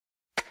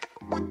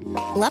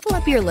Level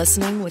up your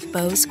listening with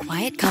Bose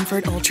Quiet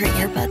Comfort Ultra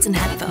earbuds and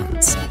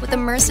headphones with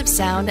immersive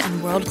sound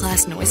and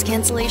world-class noise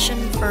cancellation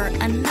for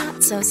a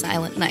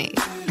not-so-silent night.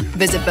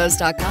 Visit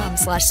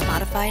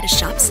Bose.com/Spotify to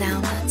shop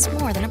sound that's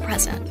more than a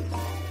present.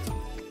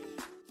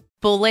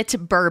 Bullet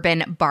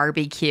Bourbon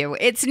Barbecue.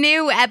 It's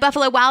new at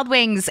Buffalo Wild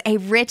Wings, a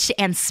rich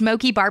and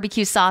smoky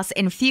barbecue sauce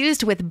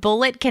infused with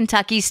Bullet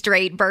Kentucky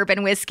Straight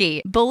Bourbon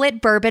Whiskey.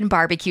 Bullet Bourbon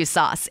Barbecue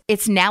Sauce.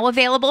 It's now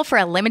available for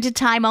a limited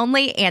time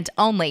only and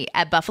only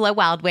at Buffalo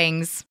Wild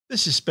Wings.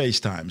 This is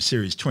SpaceTime,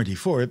 Series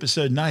 24,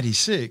 Episode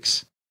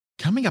 96.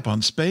 Coming up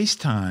on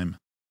SpaceTime,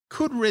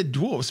 could red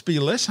dwarfs be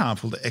less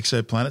harmful to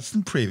exoplanets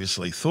than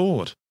previously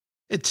thought?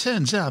 It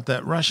turns out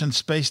that Russian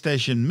space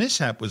station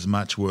mishap was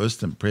much worse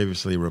than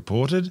previously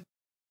reported.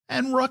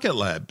 And Rocket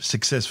Lab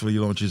successfully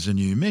launches a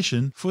new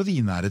mission for the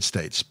United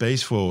States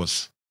Space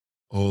Force.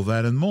 All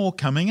that and more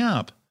coming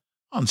up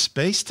on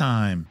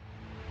SpaceTime.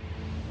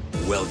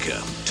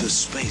 Welcome to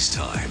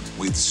SpaceTime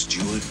with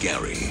Stuart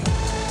Gary.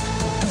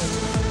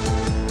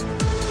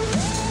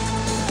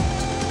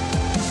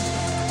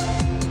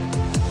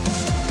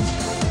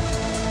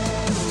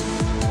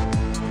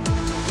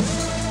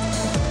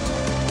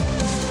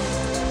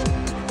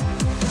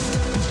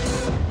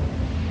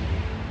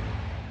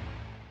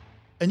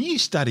 A new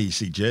study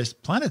suggests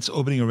planets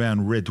orbiting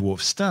around red dwarf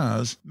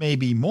stars may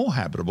be more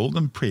habitable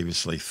than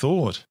previously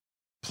thought.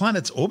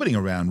 Planets orbiting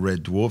around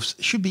red dwarfs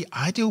should be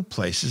ideal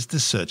places to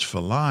search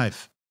for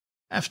life.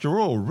 After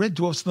all, red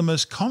dwarfs are the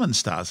most common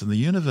stars in the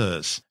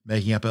universe,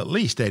 making up at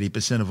least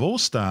 80% of all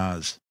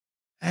stars.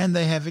 And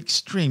they have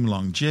extreme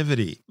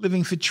longevity,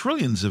 living for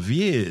trillions of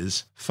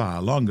years, far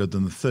longer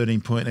than the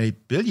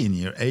 13.8 billion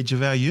year age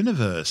of our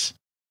universe.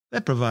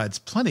 That provides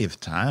plenty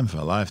of time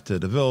for life to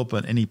develop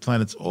on any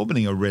planets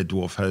orbiting a red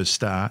dwarf host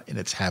star in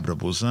its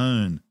habitable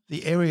zone,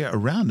 the area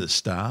around a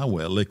star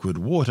where liquid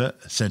water,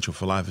 essential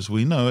for life as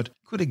we know it,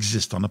 could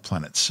exist on a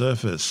planet's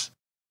surface.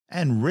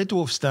 And red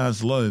dwarf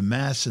stars' low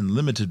mass and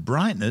limited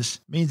brightness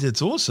means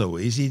it's also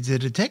easy to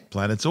detect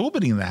planets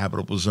orbiting the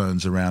habitable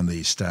zones around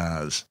these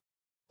stars.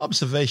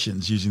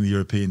 Observations using the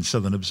European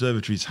Southern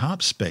Observatory's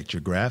HARP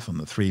spectrograph on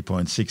the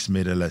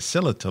 3.6-metre La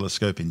Silla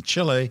telescope in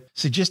Chile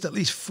suggest at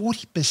least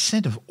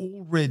 40% of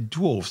all red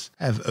dwarfs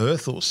have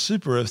Earth or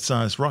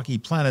super-Earth-sized rocky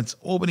planets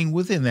orbiting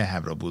within their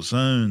habitable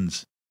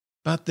zones.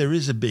 But there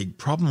is a big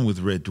problem with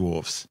red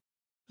dwarfs.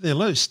 Their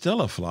low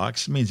stellar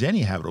flux means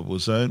any habitable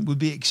zone would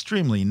be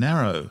extremely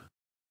narrow.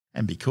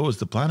 And because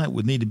the planet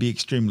would need to be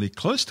extremely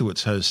close to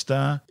its host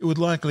star, it would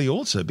likely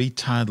also be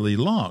tidally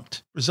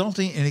locked,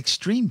 resulting in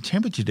extreme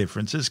temperature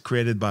differences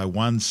created by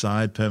one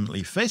side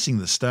permanently facing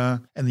the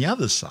star and the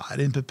other side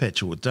in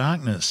perpetual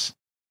darkness.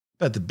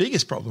 But the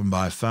biggest problem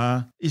by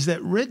far is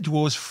that red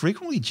dwarfs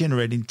frequently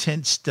generate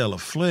intense stellar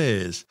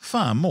flares,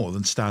 far more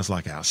than stars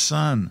like our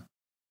Sun.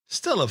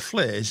 Stellar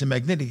flares are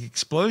magnetic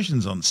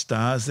explosions on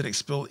stars that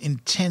expel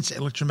intense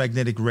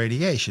electromagnetic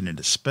radiation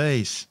into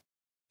space.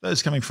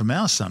 Those coming from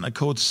our Sun are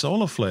called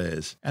solar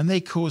flares, and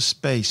they cause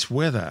space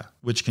weather,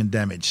 which can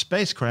damage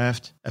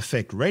spacecraft,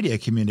 affect radio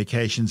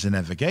communications and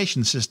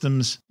navigation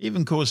systems,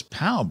 even cause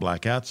power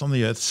blackouts on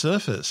the Earth's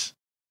surface.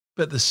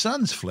 But the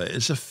Sun's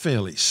flares are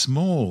fairly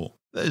small.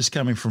 Those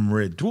coming from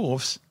red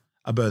dwarfs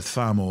are both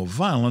far more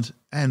violent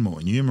and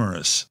more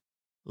numerous.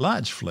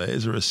 Large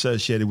flares are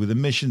associated with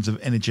emissions of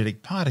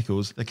energetic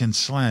particles that can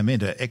slam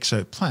into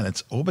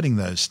exoplanets orbiting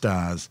those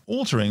stars,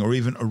 altering or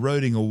even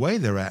eroding away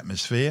their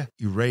atmosphere,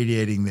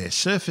 irradiating their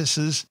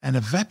surfaces, and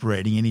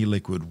evaporating any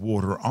liquid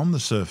water on the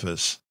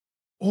surface.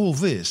 All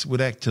this would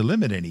act to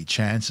limit any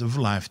chance of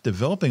life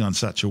developing on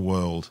such a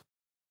world.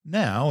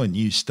 Now, a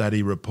new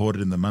study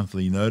reported in the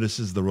monthly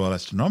notices of the Royal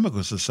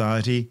Astronomical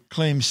Society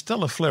claims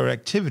stellar flare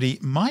activity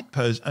might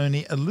pose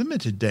only a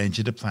limited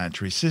danger to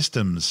planetary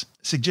systems,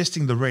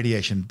 suggesting the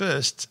radiation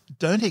bursts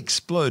don't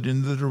explode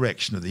in the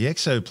direction of the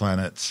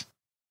exoplanets.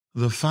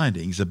 The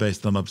findings are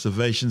based on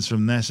observations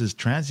from NASA's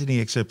Transiting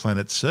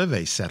Exoplanet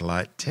Survey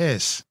satellite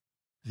TESS.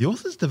 The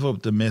authors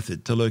developed a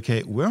method to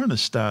locate where on a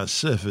star's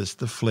surface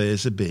the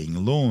flares are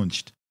being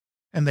launched,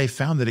 and they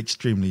found that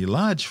extremely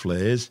large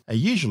flares are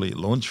usually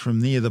launched from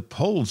near the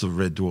poles of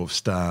red dwarf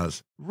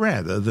stars,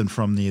 rather than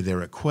from near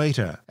their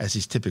equator, as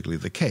is typically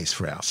the case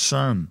for our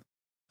Sun.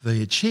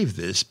 They achieved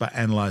this by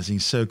analysing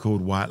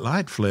so-called white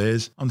light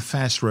flares on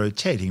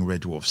fast-rotating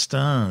red dwarf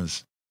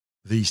stars.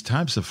 These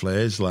types of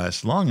flares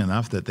last long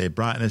enough that their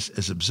brightness,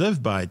 as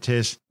observed by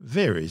TESS,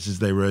 varies as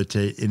they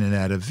rotate in and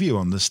out of view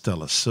on the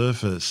stellar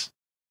surface.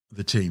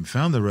 The team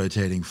found the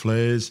rotating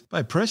flares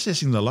by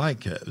processing the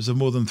light curves of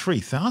more than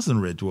 3,000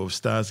 red dwarf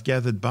stars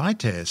gathered by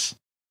TESS.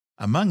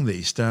 Among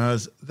these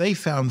stars, they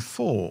found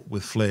 4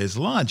 with flares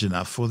large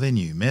enough for their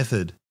new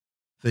method.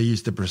 They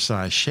used the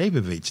precise shape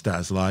of each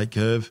star's light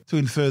curve to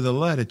infer the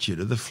latitude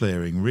of the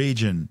flaring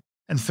region,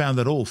 and found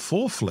that all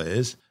 4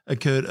 flares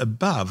occurred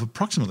above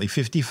approximately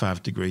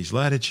 55 degrees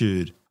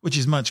latitude, which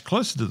is much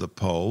closer to the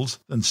poles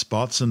than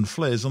spots and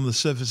flares on the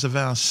surface of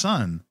our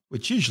Sun,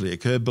 which usually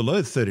occur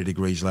below 30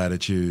 degrees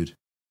latitude.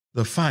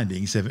 The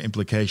findings have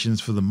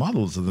implications for the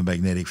models of the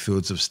magnetic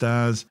fields of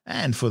stars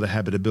and for the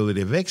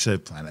habitability of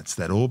exoplanets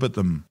that orbit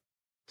them.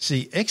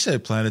 See,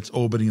 exoplanets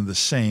orbiting in the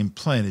same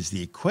plane as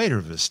the equator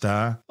of a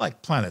star,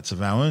 like planets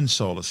of our own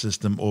solar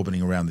system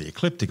orbiting around the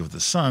ecliptic of the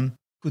Sun,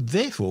 could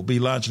therefore be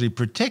largely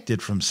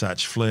protected from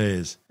such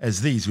flares,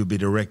 as these would be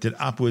directed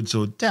upwards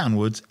or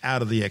downwards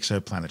out of the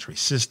exoplanetary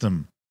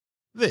system.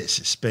 This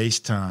is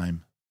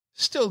SpaceTime.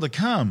 Still to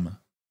come,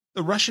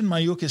 the Russian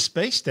Mayuka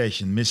space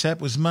station mishap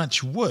was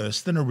much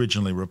worse than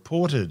originally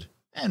reported,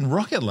 and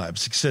Rocket Lab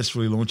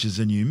successfully launches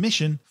a new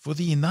mission for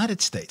the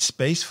United States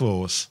Space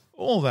Force.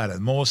 All that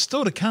and more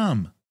still to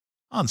come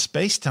on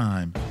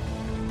SpaceTime.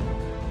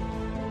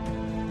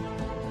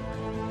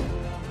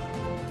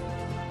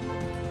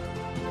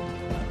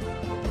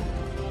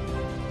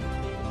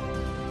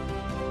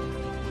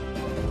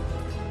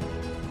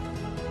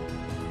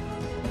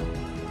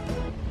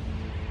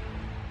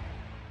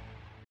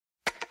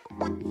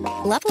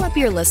 Level up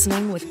your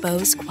listening with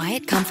Bose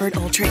Quiet Comfort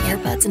Ultra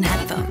earbuds and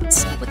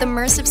headphones with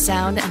immersive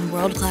sound and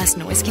world-class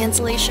noise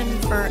cancellation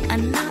for a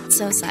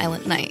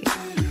not-so-silent night.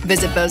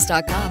 Visit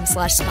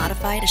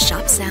Bose.com/Spotify to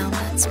shop sound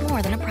that's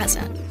more than a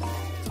present.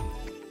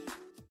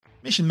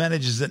 Mission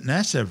managers at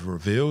NASA have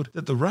revealed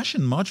that the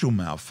Russian module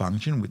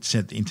malfunction, which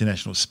sent the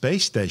International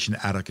Space Station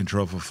out of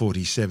control for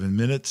 47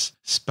 minutes,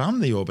 spun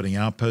the orbiting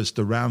outpost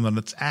around on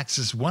its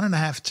axis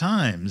 1.5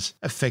 times,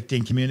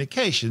 affecting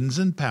communications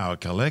and power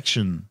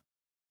collection.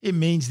 It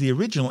means the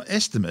original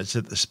estimates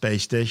that the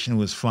space station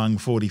was flung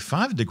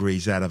 45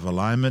 degrees out of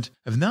alignment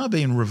have now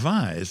been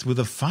revised, with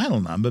a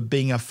final number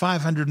being a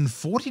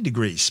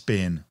 540-degree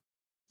spin.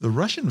 The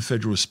Russian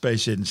Federal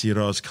Space Agency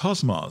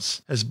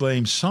Roscosmos has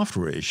blamed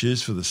software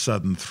issues for the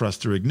sudden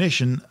thruster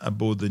ignition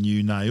aboard the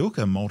new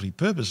Nauka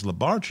multi-purpose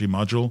laboratory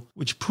module,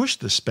 which pushed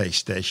the space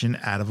station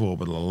out of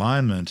orbital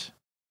alignment.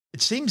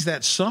 It seems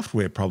that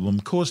software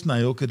problem caused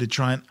Nauka to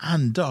try and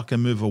undock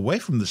and move away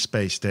from the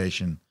space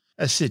station,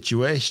 a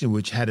situation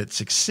which, had it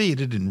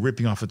succeeded in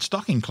ripping off its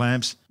docking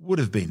clamps, would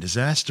have been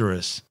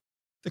disastrous.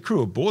 The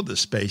crew aboard the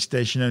space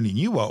station only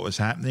knew what was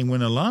happening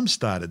when alarms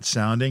started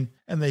sounding,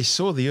 and they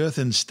saw the Earth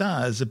and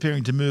stars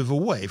appearing to move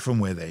away from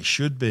where they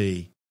should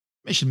be.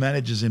 Mission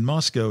managers in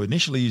Moscow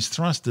initially used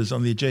thrusters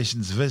on the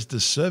adjacent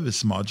Zvezda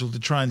service module to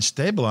try and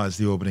stabilize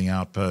the orbiting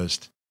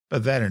outpost,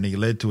 but that only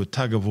led to a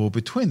tug-of-war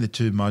between the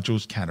two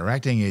modules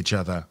counteracting each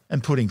other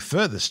and putting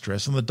further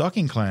stress on the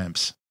docking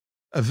clamps.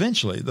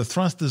 Eventually, the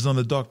thrusters on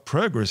the docked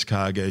Progress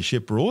cargo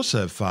ship were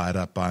also fired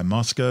up by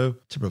Moscow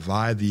to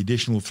provide the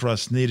additional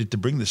thrust needed to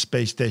bring the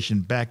space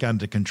station back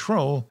under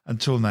control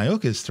until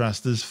Nauka's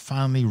thrusters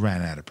finally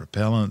ran out of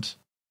propellant.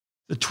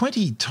 The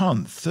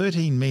 20-ton,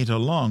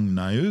 13-metre-long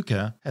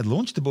Nauka had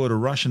launched aboard a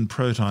Russian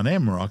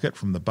Proton-M rocket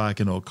from the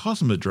Baikonur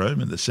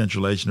Cosmodrome in the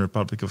Central Asian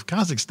Republic of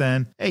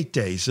Kazakhstan 8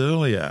 days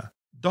earlier,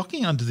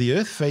 docking onto the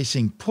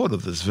Earth-facing port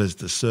of the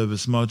Zvezda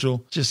service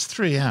module just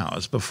 3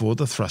 hours before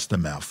the thruster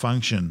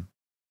malfunction.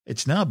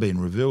 It's now been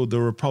revealed there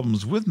were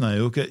problems with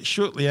Nauka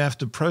shortly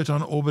after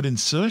Proton orbit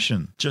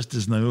insertion, just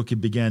as Nauka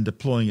began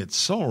deploying its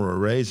solar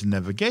arrays and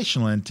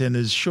navigational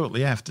antennas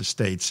shortly after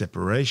stage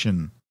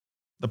separation.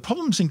 The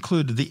problems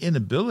included the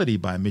inability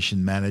by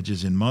mission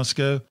managers in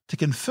Moscow to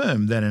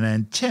confirm that an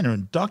antenna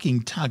and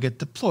docking target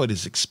deployed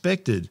as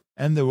expected,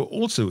 and there were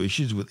also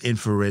issues with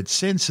infrared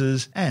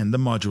sensors and the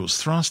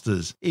module's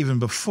thrusters, even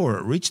before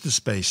it reached the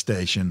space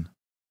station.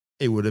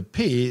 It would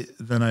appear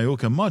the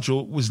Nauka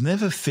module was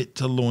never fit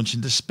to launch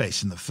into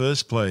space in the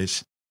first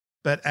place.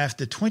 But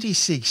after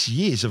 26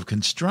 years of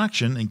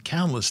construction and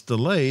countless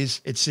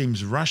delays, it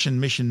seems Russian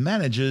mission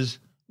managers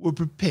were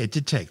prepared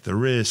to take the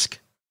risk.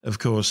 Of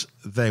course,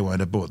 they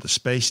weren't aboard the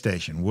space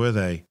station, were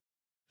they?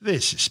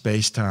 This is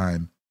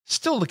SpaceTime.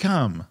 Still to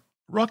come,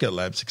 Rocket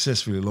Lab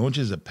successfully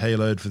launches a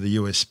payload for the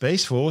US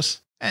Space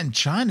Force, and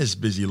China's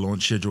busy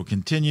launch schedule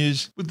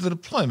continues with the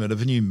deployment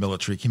of a new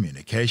military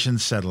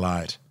communications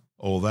satellite.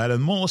 All that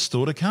and more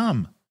still to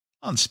come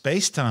on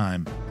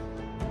SpaceTime.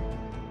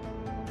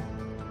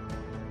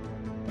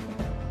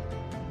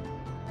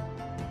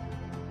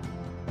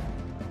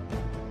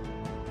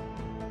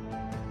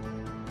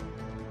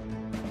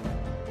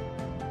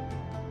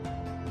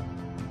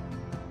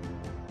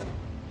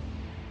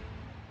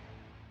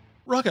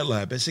 Rocket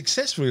Lab has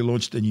successfully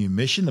launched a new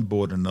mission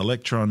aboard an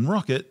Electron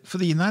rocket for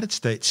the United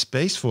States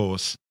Space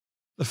Force.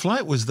 The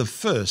flight was the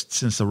first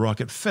since the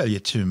rocket failure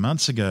 2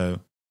 months ago.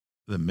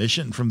 The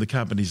mission from the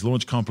company's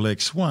Launch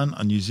Complex 1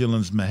 on New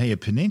Zealand's Mahia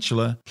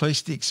Peninsula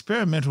placed the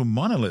experimental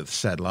monolith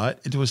satellite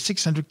into a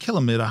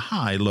 600-kilometre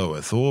high low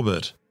Earth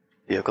orbit.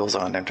 Vehicles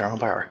on internal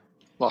power.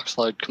 LOX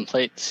load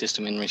complete,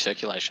 system in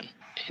recirculation.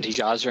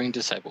 Anti-geysering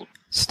disabled.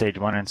 Stage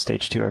 1 and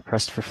Stage 2 are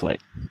pressed for flight.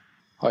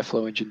 High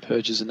flow engine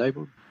purge is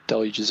enabled.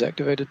 Deluge is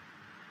activated.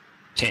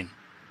 10,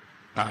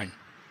 9,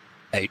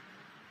 8,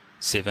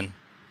 7,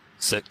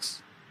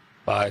 6,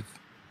 5,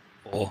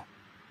 4,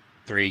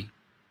 3,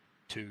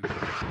 2, lift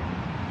off.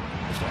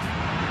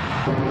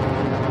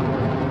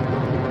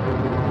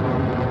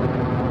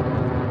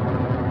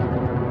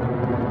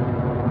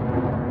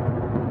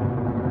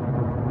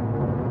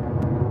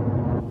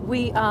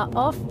 We are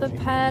off the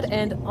pad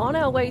and on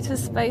our way to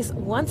space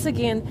once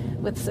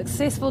again with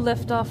successful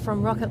liftoff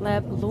from Rocket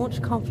Lab Launch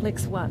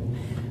Complex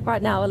 1.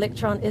 Right now,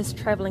 Electron is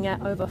travelling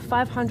at over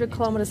 500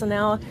 kilometres an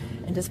hour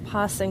and is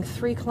passing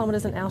 3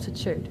 kilometres in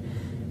altitude.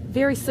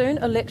 Very soon,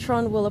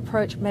 Electron will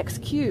approach max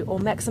Q, or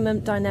maximum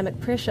dynamic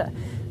pressure,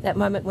 that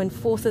moment when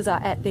forces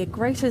are at their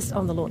greatest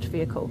on the launch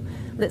vehicle.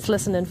 Let's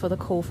listen in for the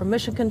call from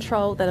Mission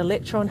Control that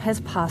Electron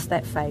has passed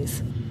that phase.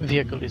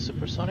 Vehicle is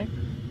supersonic.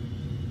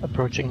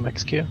 Approaching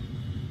max Q.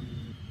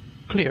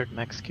 Cleared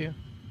max Q.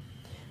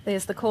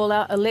 There's the call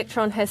out.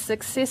 Electron has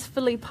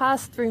successfully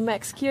passed through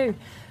max Q.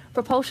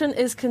 Propulsion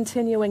is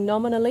continuing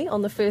nominally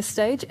on the first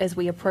stage as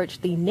we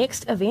approach the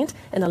next event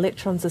in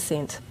Electron's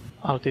ascent.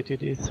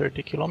 Altitude is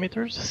 30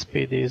 kilometers.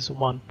 Speed is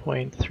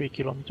 1.3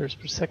 kilometers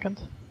per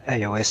second.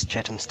 AOS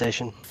Chatham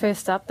Station.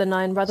 First up, the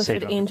 9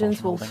 Rutherford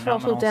engines will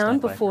throttle down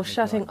before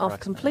shutting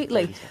off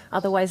completely,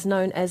 otherwise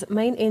known as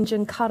main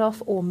engine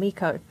cutoff or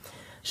MECO.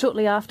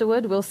 Shortly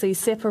afterward, we'll see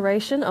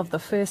separation of the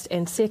first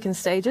and second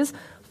stages,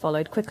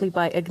 followed quickly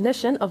by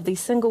ignition of the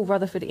single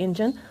Rutherford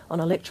engine on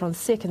Electron's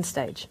second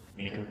stage.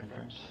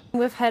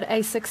 We've had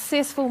a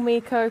successful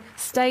MECO,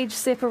 stage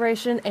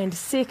separation and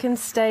second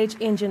stage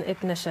engine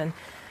ignition.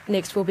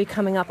 Next, we'll be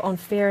coming up on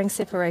fairing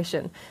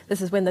separation.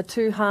 This is when the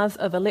two halves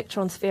of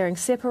Electron's fairing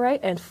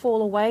separate and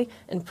fall away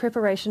in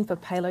preparation for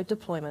payload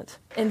deployment.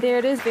 And there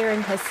it is,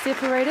 fairing has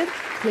separated,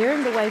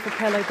 clearing the way for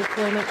payload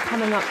deployment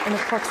coming up in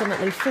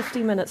approximately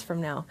 50 minutes from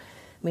now.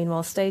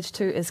 Meanwhile, Stage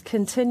 2 is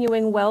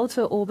continuing well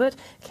to orbit,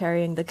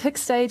 carrying the kick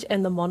stage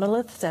and the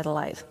monolith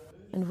satellite.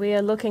 And we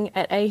are looking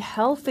at a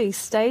healthy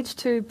Stage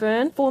 2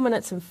 burn, 4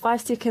 minutes and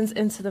 5 seconds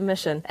into the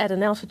mission. At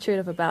an altitude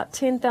of about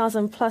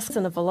 10,000 plus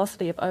and a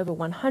velocity of over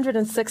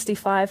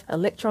 165,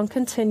 Electron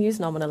continues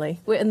nominally.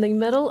 We're in the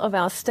middle of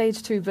our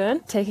Stage 2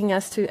 burn, taking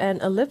us to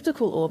an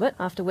elliptical orbit,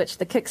 after which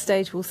the kick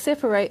stage will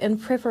separate in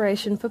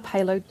preparation for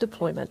payload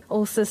deployment.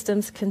 All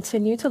systems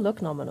continue to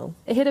look nominal.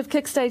 Ahead of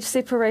kick stage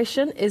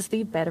separation is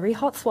the battery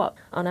hot swap.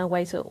 On our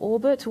way to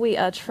orbit, we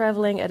are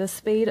travelling at a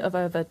speed of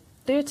over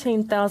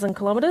 13,000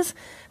 kilometres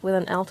with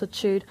an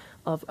altitude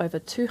of over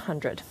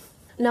 200.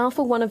 Now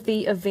for one of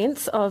the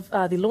events of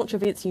the launch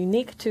events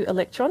unique to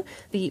Electron,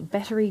 the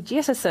battery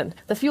jettison.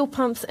 The fuel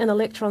pumps in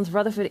Electron's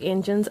Rutherford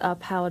engines are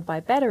powered by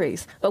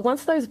batteries, but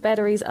once those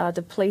batteries are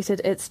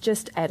depleted, it's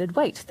just added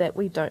weight that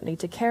we don't need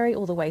to carry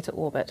all the way to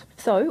orbit.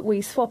 So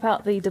we swap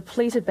out the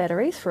depleted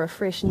batteries for a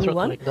fresh new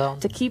one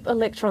to keep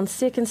Electron's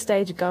second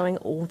stage going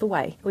all the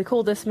way. We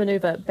call this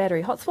manoeuvre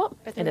battery hot swap,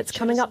 and it's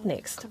coming up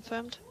next.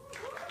 Confirmed.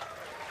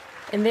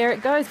 And there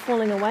it goes,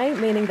 falling away,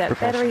 meaning that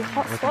battery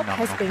hot swap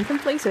has been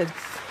completed.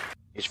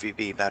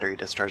 HVB battery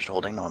discharged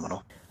holding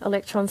nominal.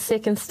 Electron's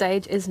second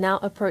stage is now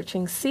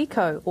approaching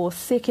SECO, or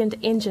second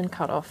engine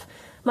cutoff.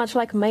 Much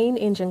like main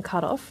engine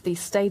cutoff, the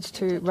Stage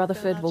 2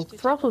 Rutherford will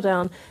throttle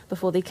down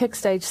before the kick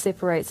stage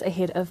separates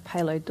ahead of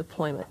payload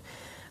deployment.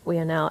 We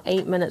are now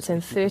 8 minutes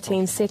and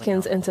 13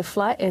 seconds into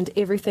flight, and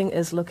everything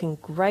is looking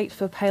great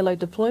for payload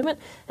deployment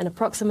in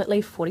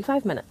approximately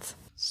 45 minutes.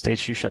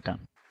 Stage 2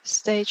 shutdown.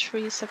 Stage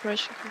 3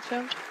 separation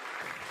confirmed.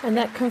 And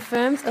that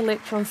confirms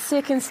Electron's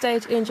second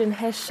stage engine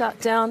has shut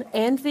down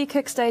and the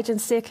kick stage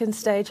and second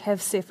stage have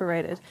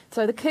separated.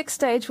 So the kick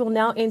stage will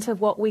now enter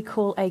what we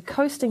call a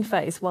coasting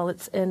phase while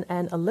it's in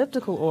an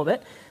elliptical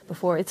orbit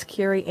before its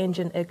Curie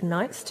engine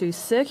ignites to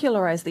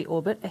circularize the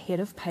orbit ahead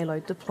of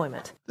payload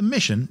deployment. The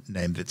mission,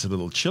 named It's a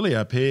Little Chilly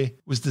Up Here,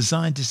 was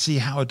designed to see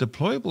how a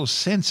deployable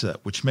sensor,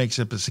 which makes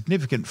up a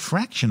significant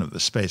fraction of the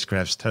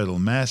spacecraft's total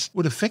mass,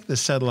 would affect the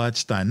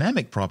satellite's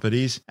dynamic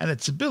properties and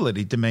its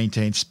ability to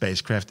maintain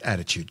spacecraft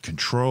attitude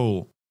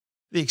control.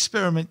 The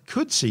experiment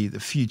could see the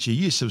future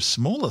use of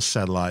smaller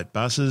satellite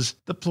buses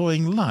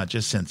deploying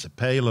larger sensor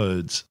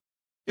payloads.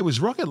 It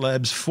was Rocket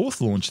Lab's 4th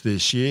launch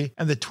this year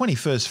and the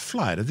 21st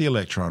flight of the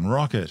Electron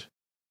rocket.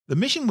 The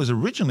mission was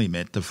originally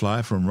meant to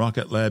fly from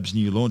Rocket Lab's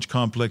new launch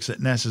complex at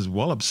NASA's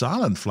Wallops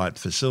Island Flight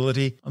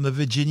Facility on the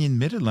Virginian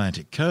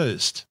mid-Atlantic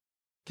coast.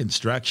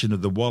 Construction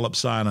of the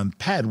Wallops Island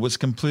pad was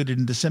completed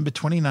in December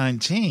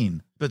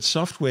 2019, but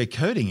software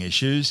coding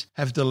issues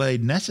have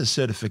delayed NASA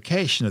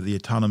certification of the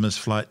autonomous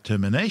flight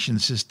termination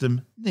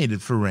system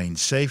needed for range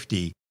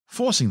safety,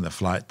 forcing the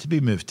flight to be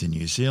moved to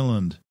New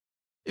Zealand.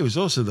 It was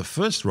also the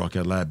first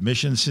Rocket Lab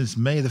mission since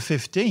May the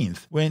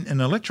 15th, when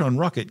an Electron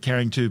rocket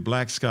carrying 2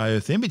 Black Sky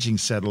Earth imaging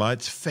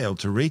satellites failed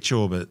to reach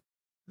orbit.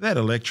 That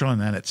Electron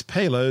and its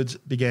payloads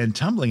began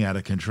tumbling out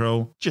of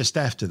control just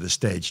after the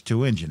Stage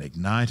 2 engine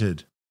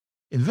ignited.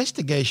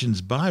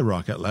 Investigations by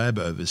Rocket Lab,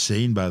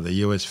 overseen by the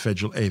US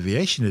Federal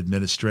Aviation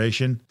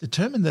Administration,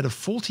 determined that a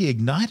faulty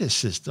igniter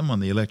system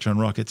on the Electron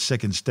rocket's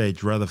second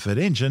stage Rutherford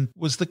engine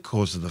was the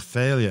cause of the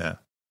failure.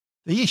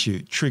 The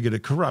issue triggered a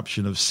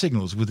corruption of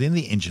signals within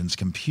the engine's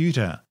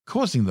computer,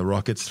 causing the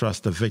rocket's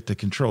thruster vector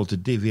control to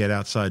deviate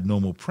outside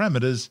normal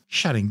parameters,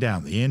 shutting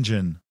down the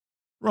engine.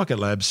 Rocket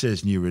Lab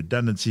says new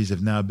redundancies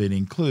have now been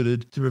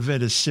included to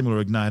prevent a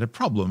similar igniter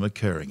problem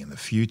occurring in the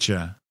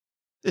future.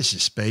 This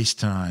is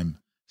SpaceTime.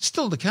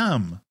 Still to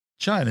come,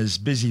 China's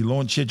busy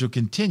launch schedule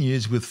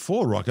continues with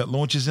 4 rocket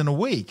launches in a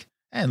week,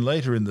 And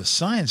later in the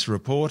science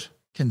report,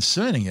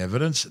 concerning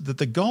evidence that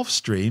the Gulf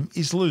Stream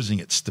is losing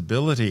its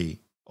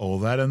stability. All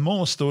that and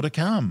more still to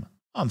come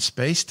on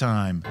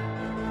SpaceTime.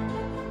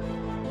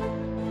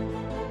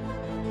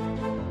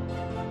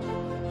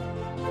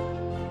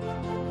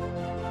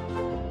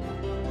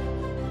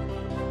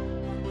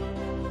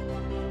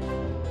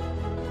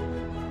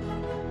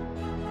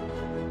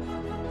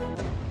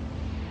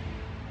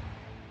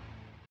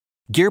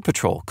 Gear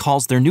Patrol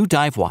calls their new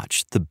dive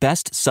watch the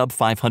best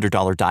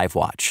sub-$500 dive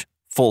watch.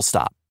 Full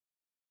stop.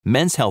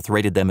 Men's Health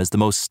rated them as the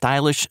most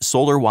stylish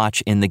solar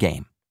watch in the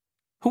game.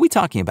 Who are we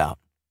talking about?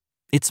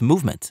 It's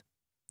Movement.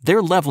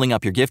 They're leveling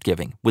up your gift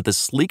giving with the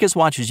sleekest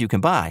watches you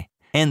can buy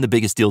and the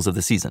biggest deals of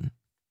the season.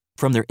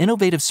 From their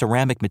innovative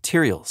ceramic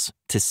materials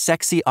to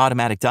sexy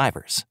automatic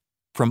divers,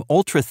 from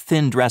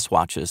ultra-thin dress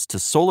watches to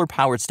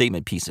solar-powered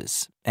statement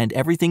pieces, and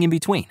everything in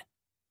between,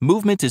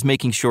 Movement is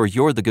making sure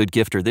you're the good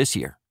gifter this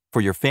year, for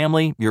your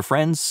family, your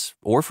friends,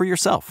 or for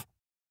yourself.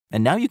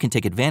 And now you can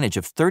take advantage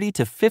of 30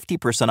 to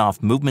 50%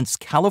 off Movement's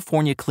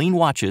California clean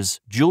watches,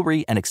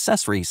 jewelry, and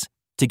accessories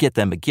to get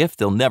them a gift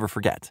they'll never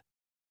forget.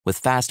 With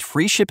fast,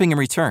 free shipping and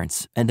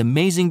returns and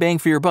amazing bang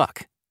for your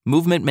buck,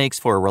 Movement makes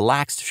for a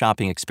relaxed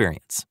shopping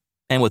experience.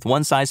 And with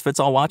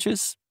one-size-fits-all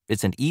watches,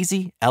 it's an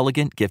easy,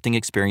 elegant gifting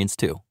experience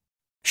too.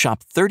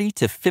 Shop 30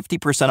 to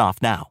 50%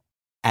 off now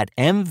at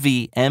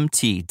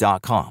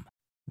mvmt.com.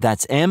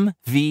 That's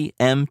mvmt.com.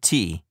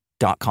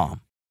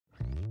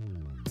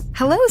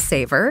 Hello,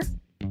 saver.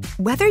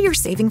 Whether you're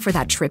saving for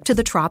that trip to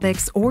the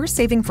tropics or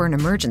saving for an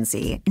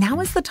emergency,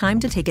 now is the time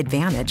to take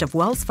advantage of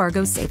Wells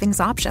Fargo's savings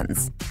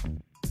options.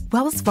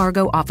 Wells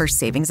Fargo offers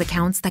savings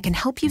accounts that can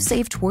help you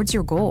save towards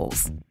your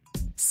goals.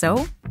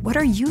 So, what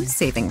are you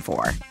saving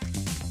for?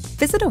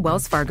 Visit a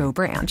Wells Fargo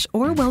branch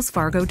or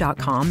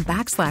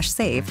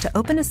wellsfargo.com/save to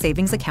open a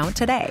savings account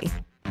today.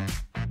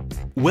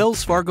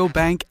 Wells Fargo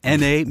Bank,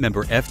 N.A.,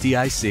 member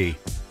FDIC.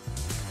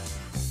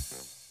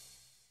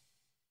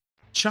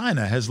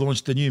 China has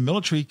launched a new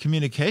military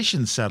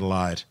communications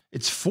satellite,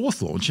 its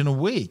fourth launch in a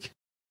week.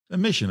 The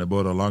mission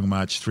aboard a Long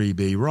March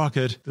 3B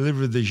rocket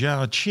delivered the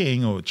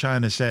Zhaoqing or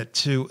ChinaSat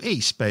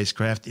 2E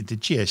spacecraft into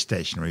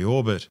geostationary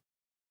orbit.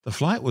 The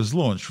flight was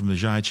launched from the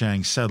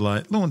Xichang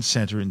Satellite Launch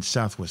Center in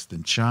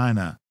southwestern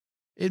China.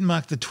 It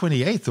marked the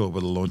 28th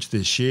orbital launch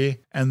this year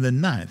and the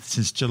 9th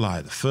since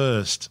July the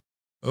 1st.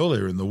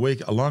 Earlier in the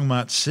week, a Long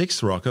March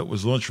 6 rocket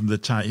was launched from the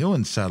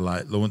Taiyuan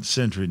Satellite Launch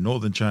Center in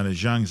northern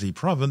China's Jiangxi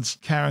province,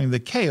 carrying the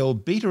KL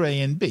Beta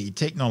A and B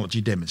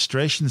technology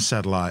demonstration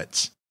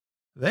satellites.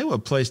 They were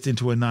placed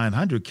into a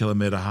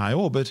 900-kilometer high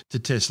orbit to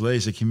test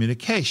laser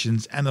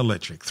communications and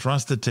electric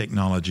thruster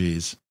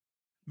technologies.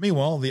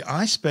 Meanwhile, the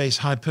iSpace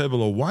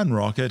Hyperbola 1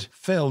 rocket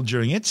failed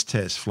during its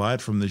test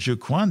flight from the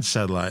Zhuquan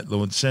Satellite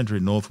Launch Center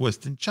in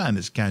northwestern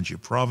China's Gansu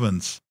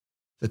province.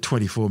 The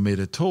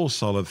 24-meter tall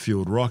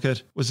solid-fueled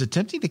rocket was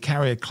attempting to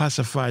carry a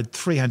classified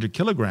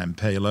 300-kilogram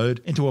payload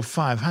into a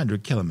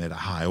 500-kilometer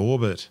high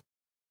orbit.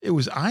 It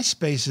was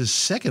iSpace's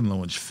second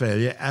launch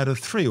failure out of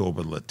 3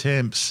 orbital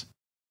attempts.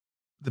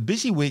 The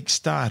busy week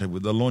started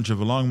with the launch of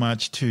a Long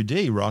March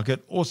 2D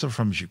rocket, also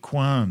from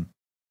Zhuquan.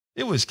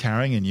 It was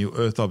carrying a new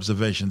Earth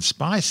observation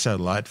spy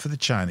satellite for the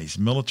Chinese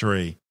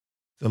military.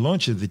 The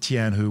launch of the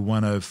Tianhu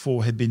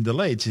 104 had been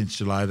delayed since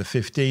July the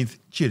 15th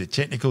due to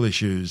technical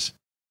issues.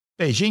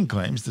 Beijing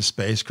claims the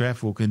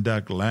spacecraft will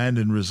conduct land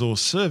and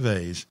resource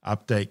surveys,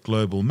 update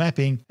global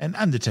mapping, and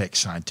undertake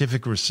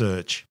scientific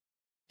research.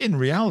 In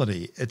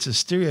reality, it's a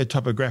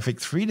stereotopographic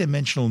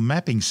three-dimensional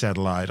mapping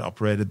satellite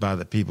operated by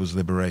the People's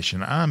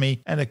Liberation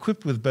Army and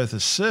equipped with both a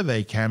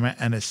survey camera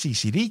and a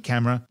CCD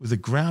camera with a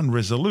ground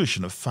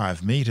resolution of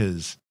 5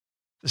 meters.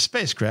 The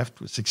spacecraft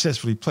was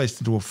successfully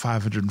placed into a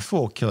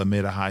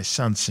 504-kilometer high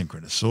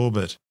sun-synchronous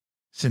orbit.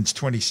 Since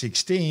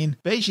 2016,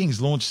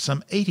 Beijing's launched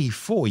some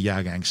 84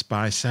 Yagang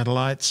spy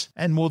satellites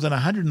and more than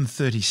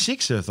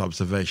 136 Earth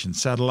observation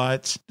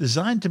satellites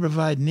designed to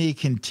provide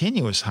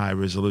near-continuous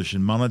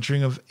high-resolution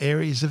monitoring of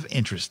areas of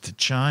interest to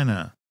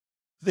China.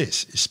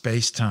 This is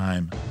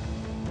SpaceTime.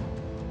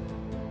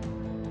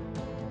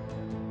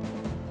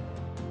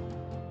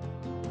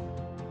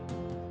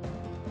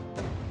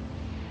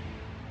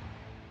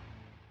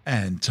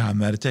 And time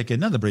now to take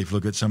another brief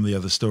look at some of the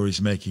other stories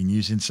making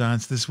news in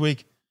science this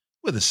week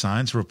with a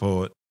science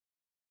report.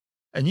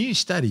 A new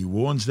study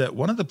warns that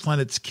one of the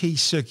planet's key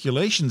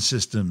circulation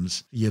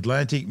systems, the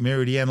Atlantic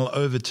Meridional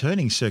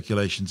Overturning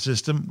Circulation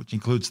System, which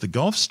includes the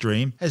Gulf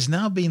Stream, has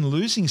now been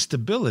losing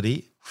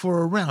stability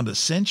for around a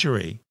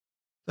century.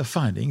 The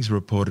findings,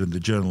 reported in the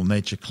journal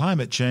Nature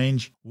Climate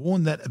Change,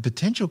 warn that a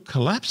potential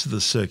collapse of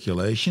the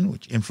circulation,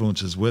 which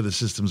influences weather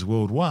systems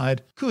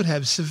worldwide, could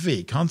have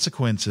severe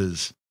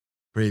consequences.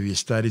 Previous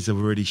studies have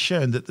already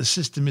shown that the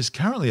system is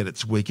currently at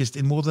its weakest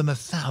in more than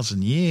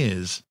 1,000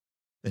 years.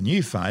 The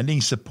new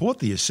findings support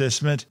the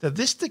assessment that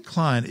this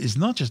decline is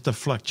not just a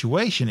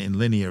fluctuation in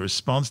linear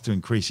response to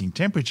increasing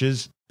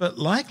temperatures, but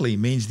likely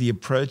means the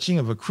approaching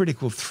of a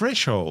critical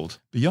threshold,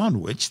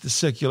 beyond which the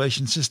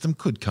circulation system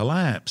could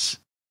collapse.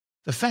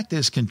 The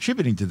factors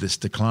contributing to this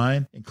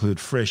decline include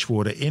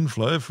freshwater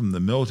inflow from the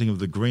melting of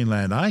the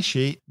Greenland ice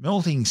sheet,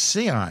 melting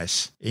sea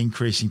ice,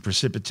 increasing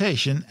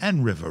precipitation,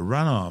 and river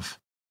runoff.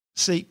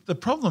 See, the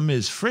problem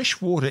is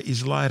fresh water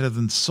is lighter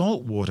than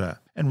salt water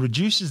and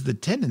reduces the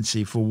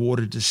tendency for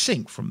water to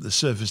sink from the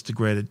surface to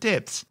greater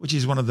depths, which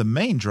is one of the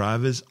main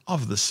drivers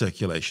of the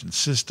circulation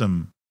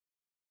system.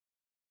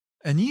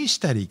 A new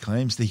study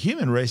claims the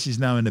human race is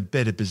now in a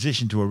better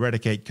position to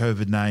eradicate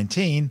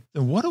COVID-19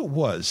 than what it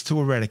was to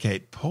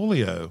eradicate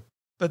polio,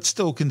 but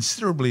still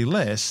considerably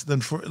less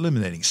than for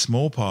eliminating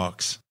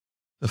smallpox.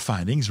 The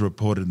findings,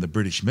 reported in the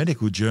British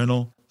Medical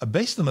Journal, are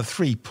based on a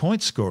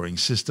 3-point scoring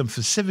system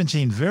for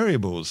 17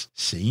 variables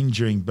seen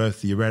during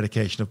both the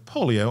eradication of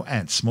polio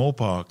and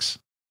smallpox.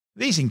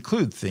 These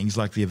include things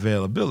like the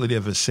availability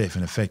of a safe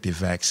and effective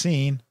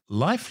vaccine,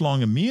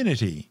 lifelong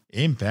immunity,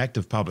 impact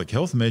of public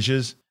health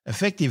measures,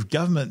 effective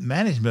government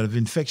management of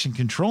infection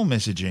control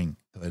messaging,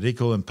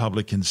 political and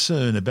public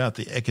concern about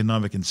the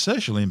economic and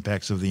social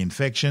impacts of the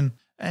infection,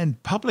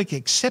 and public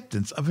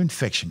acceptance of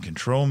infection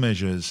control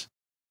measures.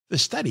 The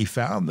study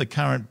found the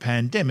current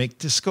pandemic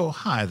to score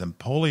higher than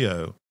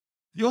polio.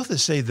 The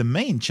authors say the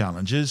main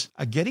challenges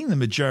are getting the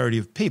majority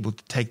of people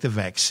to take the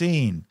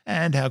vaccine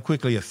and how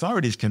quickly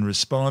authorities can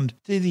respond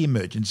to the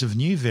emergence of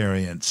new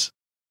variants.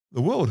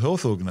 The World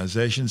Health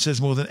Organization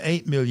says more than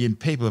 8 million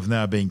people have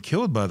now been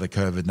killed by the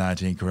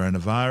COVID-19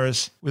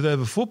 coronavirus, with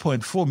over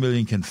 4.4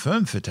 million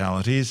confirmed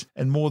fatalities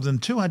and more than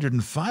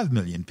 205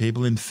 million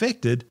people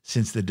infected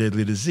since the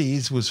deadly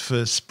disease was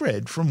first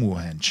spread from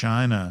Wuhan,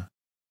 China.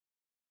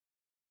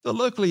 The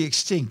locally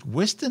extinct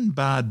western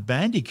barred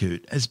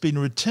bandicoot has been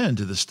returned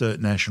to the Stuart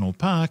National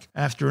Park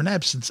after an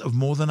absence of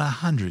more than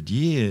 100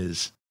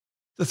 years.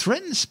 The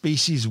threatened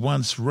species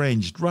once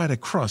ranged right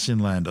across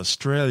inland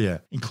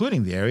Australia,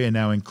 including the area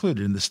now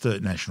included in the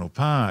Stuart National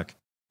Park,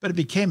 but it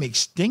became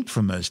extinct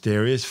from most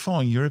areas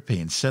following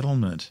European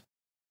settlement.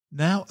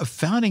 Now a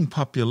founding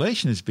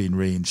population has been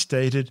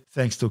reinstated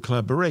thanks to a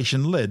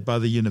collaboration led by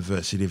the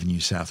University of New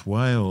South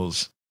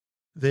Wales.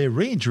 Their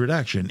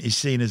reintroduction is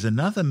seen as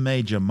another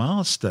major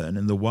milestone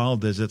in the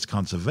Wild Deserts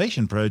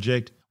Conservation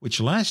Project,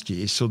 which last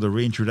year saw the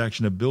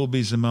reintroduction of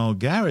bilbies and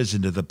mulgaras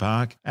into the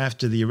park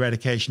after the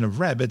eradication of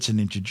rabbits and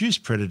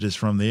introduced predators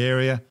from the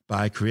area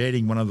by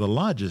creating one of the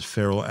largest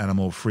feral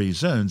animal-free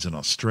zones in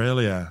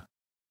Australia.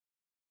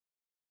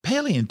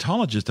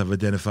 Paleontologists have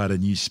identified a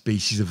new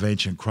species of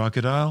ancient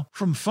crocodile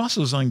from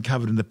fossils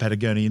uncovered in the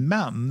Patagonian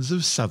mountains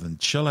of southern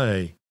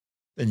Chile.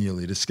 The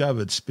newly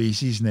discovered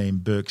species,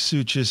 named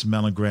Berksuchus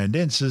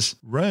malagrandensis,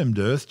 roamed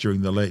Earth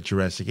during the late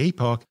Jurassic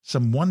epoch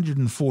some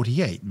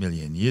 148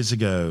 million years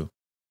ago.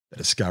 The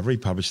discovery,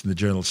 published in the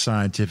journal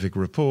Scientific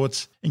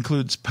Reports,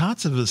 includes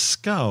parts of a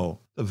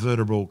skull, the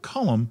vertebral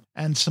column,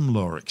 and some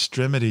lower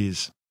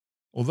extremities.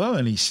 Although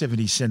only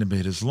 70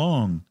 centimetres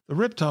long, the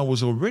reptile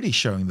was already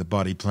showing the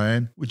body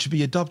plan which would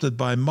be adopted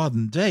by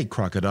modern-day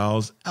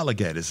crocodiles,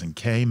 alligators and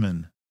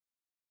caiman.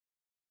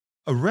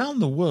 Around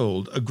the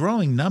world, a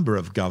growing number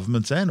of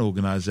governments and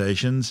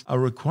organisations are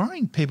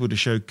requiring people to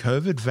show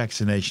COVID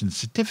vaccination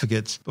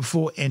certificates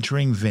before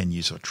entering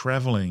venues or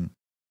travelling.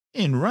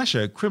 In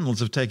Russia,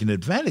 criminals have taken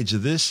advantage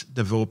of this,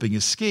 developing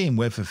a scheme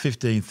where for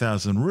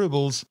 15,000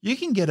 rubles you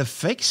can get a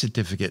fake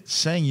certificate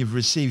saying you've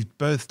received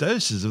both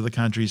doses of the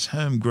country's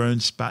homegrown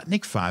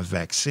Sputnik V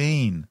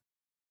vaccine.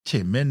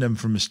 Tim Mendham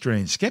from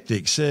Australian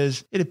Skeptics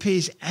says it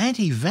appears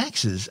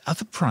anti-vaxxers are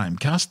the prime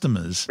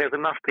customers. There's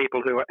enough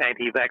people who are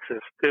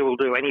anti-vaxxers who will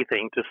do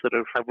anything to sort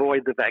of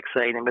avoid the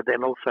vaccine, but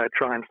then also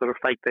try and sort of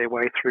fake their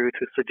way through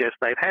to suggest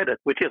they've had it,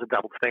 which is a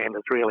double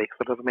standard, really.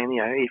 Sort of, I mean,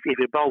 if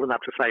you're bold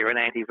enough to say you're an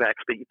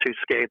anti-vax, but you're too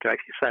scared to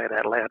actually say it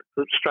out loud,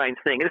 it's a strange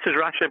thing. This is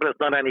Russia, but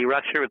it's not only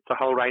Russia, it's a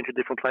whole range of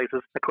different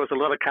places. Of course,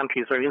 a lot of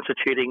countries are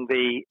instituting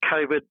the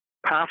COVID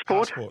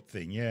passport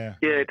thing, yeah,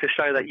 to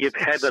show that you've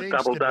had the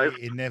double dose.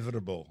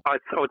 Inevitable. I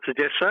would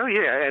suggest so,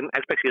 yeah, and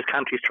especially as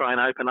countries try and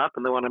open up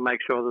and they want to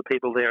make sure that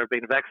people there have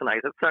been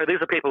vaccinated. So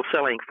these are people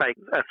selling fake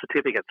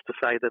certificates to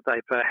say that they've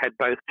had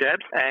both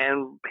jabs,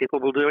 and people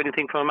will do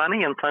anything for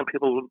money, and some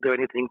people will do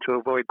anything to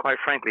avoid,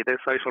 quite frankly,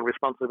 their social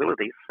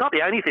responsibilities. It's not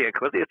the only thing, of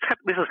course. This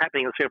is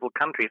happening in several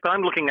countries. So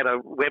I'm looking at a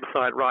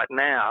website right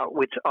now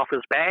which offers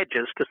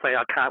badges to say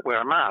I can't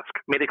wear a mask,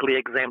 medically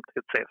exempt,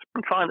 it says.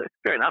 And fine,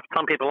 fair enough.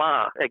 Some people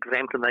are exempt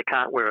and they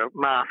can't wear a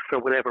mask for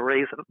whatever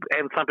reason.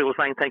 And some people are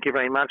saying, thank you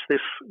very much, this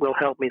will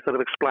help me sort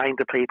of explain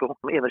to people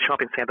in the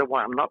shopping centre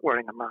why I'm not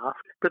wearing a mask.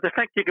 But the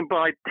fact you can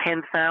buy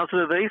 10,000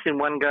 of these in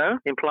one go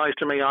implies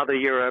to me either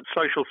you're a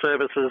social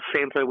services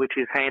centre which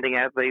is handing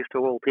out these to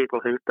all people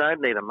who don't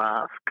need a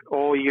mask,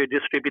 or you're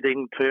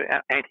distributing to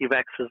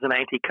anti-vaxxers and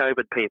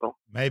anti-COVID people.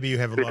 Maybe you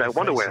have a lot of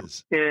want to wear them.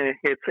 faces. Yeah,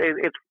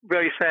 it's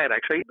very sad,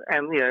 actually.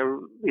 And,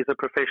 these are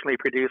professionally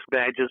produced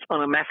badges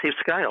on a massive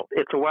scale.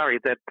 It's a worry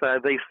that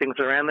these things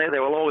are around there.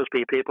 There will always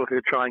be people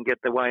who try and get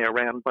their way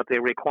around what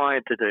they're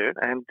required to do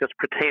and just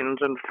pretend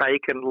and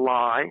fake and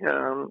lie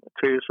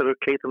to sort of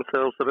keep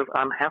themselves sort of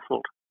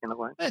unhassled in a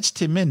way. That's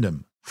Tim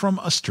Mendham from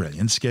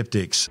Australian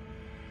Skeptics.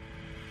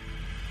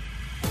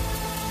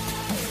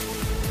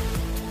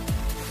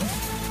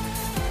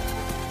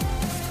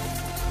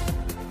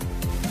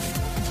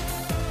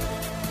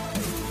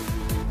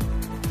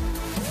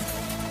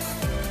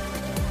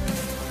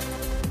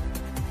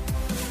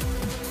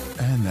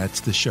 that's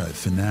the show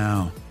for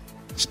now.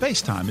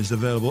 SpaceTime is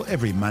available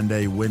every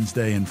Monday,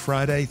 Wednesday and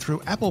Friday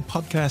through Apple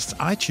Podcasts,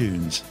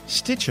 iTunes,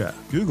 Stitcher,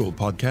 Google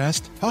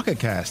Podcast, Pocket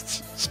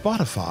Casts,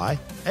 Spotify,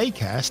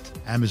 Acast,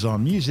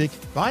 Amazon Music,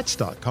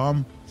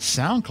 Bytes.com,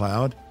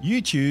 SoundCloud,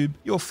 YouTube,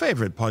 your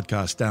favourite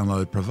podcast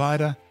download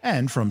provider,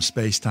 and from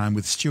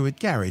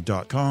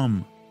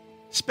spacetimewithstuartgary.com.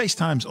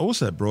 SpaceTime's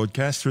also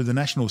broadcast through the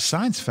National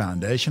Science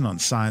Foundation on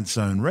Science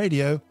Zone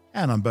Radio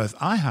and on both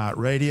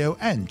iHeartRadio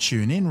and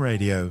TuneIn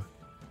Radio.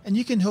 And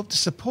you can help to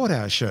support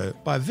our show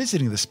by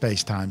visiting the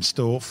SpaceTime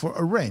store for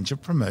a range of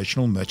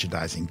promotional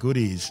merchandising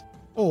goodies,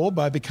 or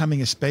by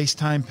becoming a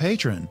SpaceTime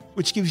patron,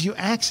 which gives you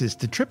access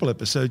to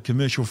triple-episode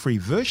commercial-free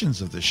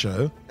versions of the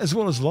show, as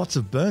well as lots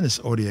of bonus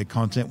audio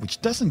content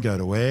which doesn't go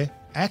to air,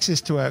 access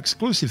to our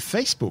exclusive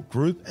Facebook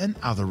group, and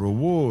other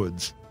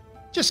rewards.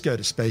 Just go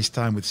to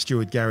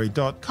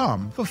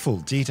spacetimewithstuartgary.com for full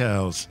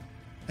details.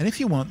 And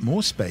if you want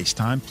more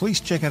SpaceTime, please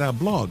check out our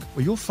blog,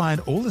 where you'll find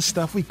all the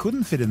stuff we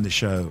couldn't fit in the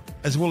show,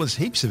 as well as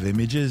heaps of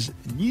images,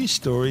 news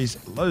stories,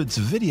 loads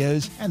of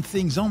videos, and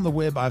things on the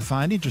web I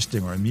find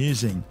interesting or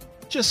amusing.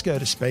 Just go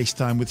to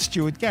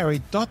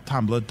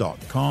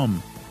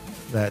spacetimewithstuartgary.tumblr.com.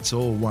 That's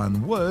all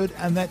one word,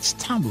 and that's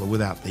Tumblr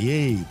without the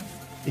E.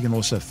 You can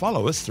also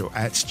follow us through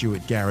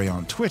 @StuartGary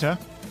on Twitter,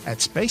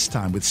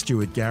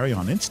 @SpaceTimeWithStuartGary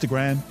on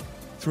Instagram,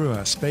 through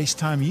our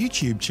SpaceTime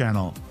YouTube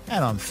channel,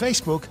 and on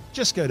Facebook,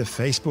 just go to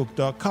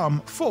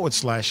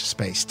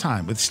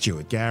facebook.com/SpaceTime with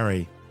Stuart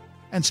Gary.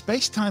 And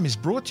SpaceTime is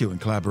brought to you in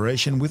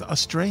collaboration with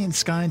Australian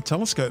Sky and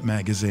Telescope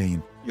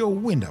magazine, your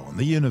window on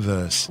the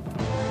universe.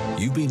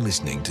 You've been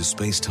listening to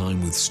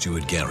SpaceTime with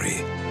Stuart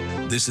Gary.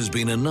 This has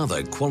been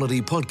another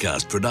quality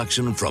podcast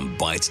production from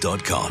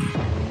Bytes.com.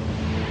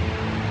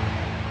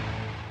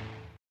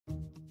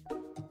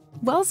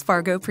 Wells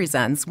Fargo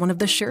presents one of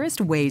the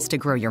surest ways to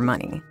grow your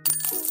money.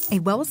 A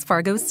Wells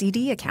Fargo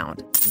CD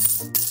account,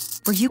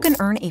 where you can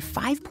earn a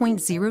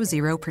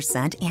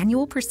 5.00%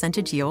 annual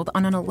percentage yield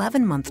on an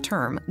 11-month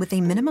term with a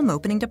minimum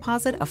opening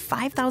deposit of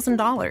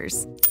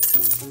 $5,000.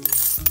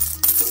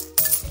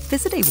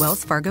 Visit a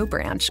Wells Fargo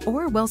branch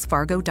or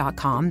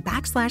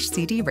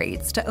wellsfargo.com/CD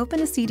rates to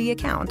open a CD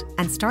account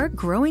and start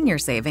growing your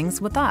savings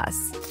with us.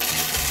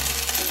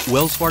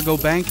 Wells Fargo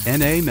Bank,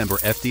 N.A., member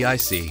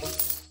FDIC.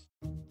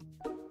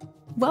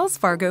 Wells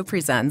Fargo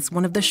presents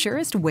one of the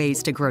surest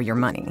ways to grow your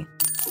money.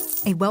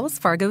 A Wells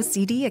Fargo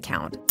CD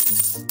account,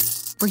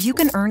 where you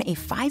can earn a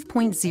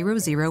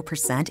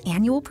 5.00%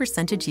 annual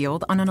percentage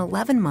yield on an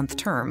 11-month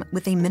term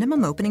with a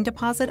minimum opening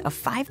deposit of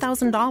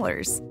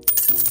 $5,000.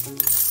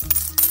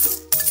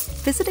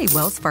 Visit a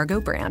Wells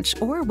Fargo branch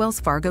or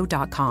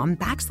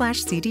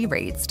wellsfargo.com/CD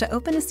rates to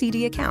open a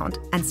CD account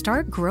and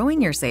start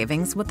growing your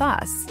savings with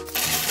us.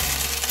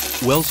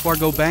 Wells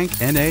Fargo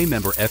Bank, N.A.,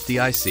 member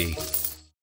FDIC.